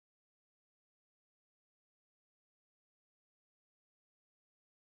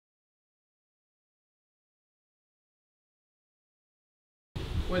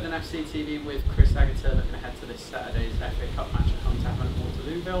With an FC TV with Chris Agutter looking ahead to this Saturday's FA Cup match at home to Havant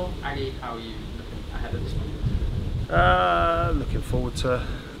Waterlooville. Aggie, how are you looking ahead of this one? Looking forward to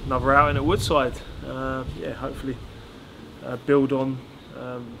another outing at Woodside. Yeah, hopefully build on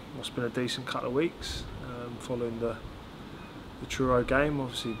what's been a decent couple of weeks following the Truro game.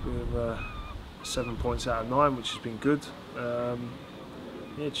 Obviously we're 7 points out of 9, which has been good. Yeah,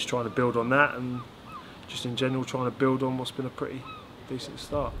 just trying to build on that, and just in general trying to build on what's been a pretty decent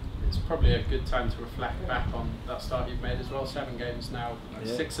start. It's probably a good time to reflect back on that start you've made as well. 7 games now,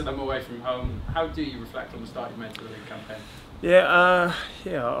 yeah. 6 of them away from home. How do you reflect on the start you've made to the league campaign? Yeah,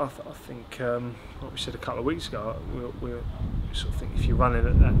 I think what we said a couple of weeks ago, we sort of think if you're running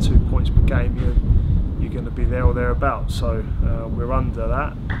at that 2 points per game, you're going to be there or thereabouts. So we're under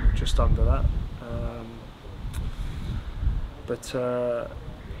that, just under that. But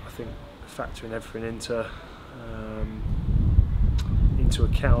I think factoring everything into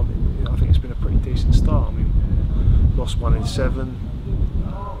account, I think it's been a pretty decent start. I mean, lost 1 in 7.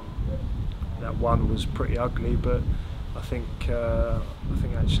 That one was pretty ugly, but I think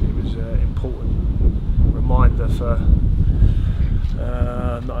actually it was an important reminder for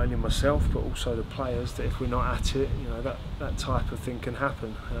not only myself but also the players that if we're not at it, you know, that type of thing can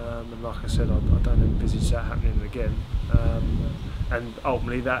happen. And like I said, I don't envisage that happening again. And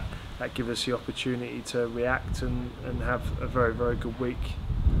ultimately that gives us the opportunity to react and have a very, very good week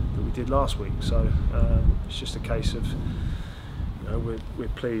that we did last week. So it's just a case of, you know, we're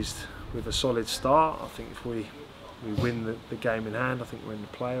pleased with a solid start. I think if we win the game in hand, I think we're in the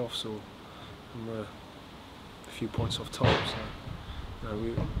playoffs, or we're a few points off top. So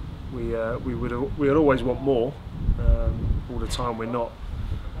you know, we would always want more. All the time we're not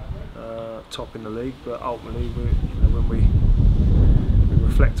top in the league, but ultimately when we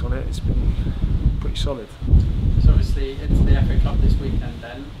reflect on it, it's been pretty solid. So obviously it's the FA Cup this weekend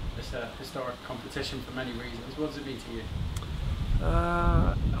then. It's a historic competition for many reasons. What does it mean to you?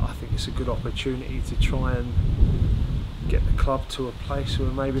 I think it's a good opportunity to try and get the club to a place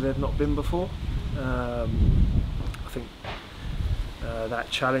where maybe they've not been before. I think that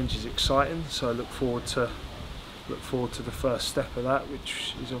challenge is exciting, so I look forward to the first step of that,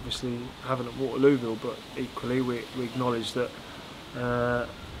 which is obviously Havant Waterlooville. But equally, we acknowledge that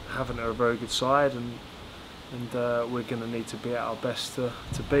Havant are a very good side, and we're going to need to be at our best to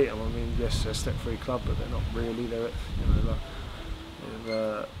beat them. I mean, yes, they're a step-free club, but they're not really.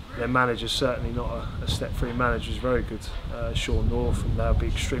 Their manager's certainly not a step-free manager. He's very good, Sean North, and they'll be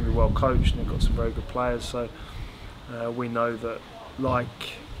extremely well coached, and they've got some very good players. So we know that,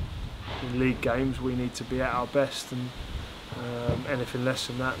 like in league games, we need to be at our best, and anything less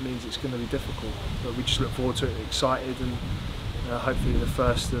than that means it's going to be difficult. But we just look forward to it, excited, and hopefully the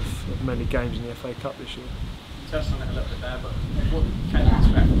first of many games in the FA Cup this year. You touched on it a little bit there, but what can you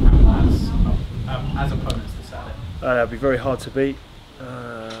expect from Havant as opponents this Saturday? They'll be very hard to beat.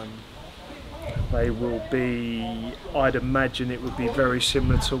 They will be, I'd imagine it would be very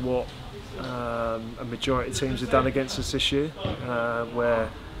similar to what a majority of teams have done against us this year, where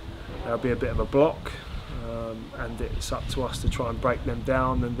there'll be a bit of a block, and it's up to us to try and break them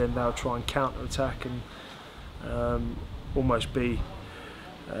down, and then they'll try and counter-attack and almost be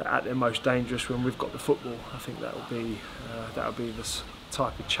at their most dangerous when we've got the football. I think that'll be the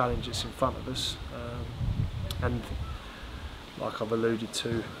type of challenge that's in front of us, and like I've alluded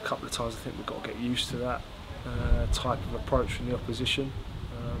to a couple of times, I think we've got to get used to that type of approach from the opposition,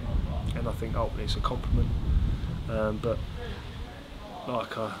 and I think ultimately it's a compliment. But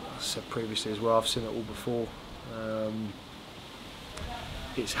like I said previously as well, I've seen it all before.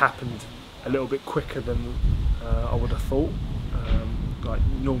 It's happened a little bit quicker than I would have thought. Like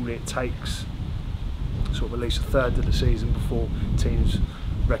normally it takes sort of at least a third of the season before teams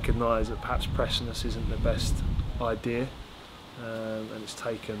recognise that perhaps pressing us isn't the best idea, and it's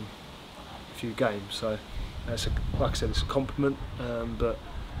taken a few games. So like I said, it's a compliment, but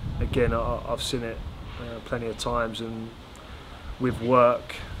again I've seen it plenty of times, and with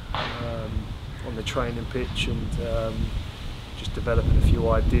work on the training pitch, and just developing a few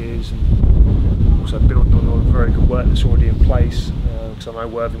ideas, and also building on all the very good work that's already in place, because I know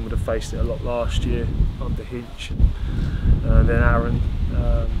Worthing would have faced it a lot last year under Hinch and then Aaron,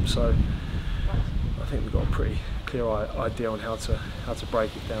 so I think we've got a pretty clear idea on how to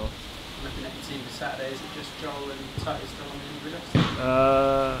break it down. Looking at your team for Saturday, is it just Joel and Tutty still on the injury list?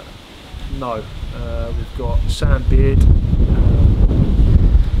 No, we've got Sam Beard,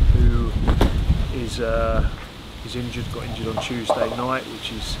 who is injured, got injured on Tuesday night,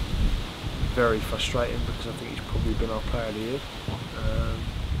 which is very frustrating because I think he's probably been our player of the year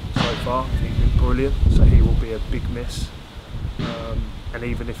so far. I think he's been brilliant, so he will be a big miss. and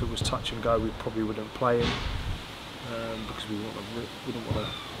even if it was touch and go, we probably wouldn't play him because we wouldn't want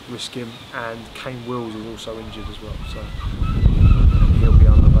to risk him. And Kane Wills is also injured as well, so he'll be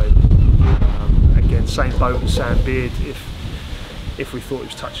unavailable. Again, same boat as Sam Beard. If we thought it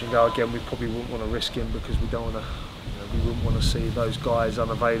was touch and go again, we probably wouldn't want to risk him because we don't want to. We wouldn't want to see those guys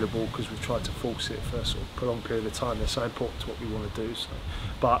unavailable because we've tried to force it for a sort of prolonged period of time. They're so important to what we want to do. So,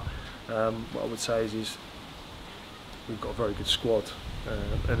 but what I would say is we've got a very good squad,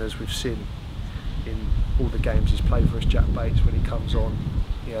 and as we've seen in all the games he's played for us, Jack Bates, when he comes on,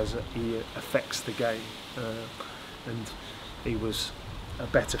 he affects the game, and he was a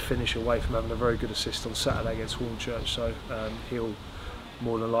better finish away from having a very good assist on Saturday against Hornchurch. So he'll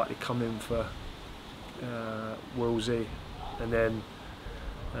more than likely come in for Willsey, and then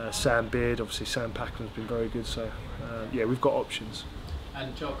Sam Beard. Obviously Sam Packham's been very good, so yeah, we've got options.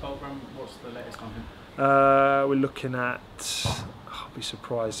 And Joel Colbram, what's the latest on him? We're looking at, I'll be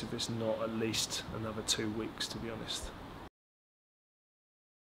surprised if it's not at least another 2 weeks, to be honest.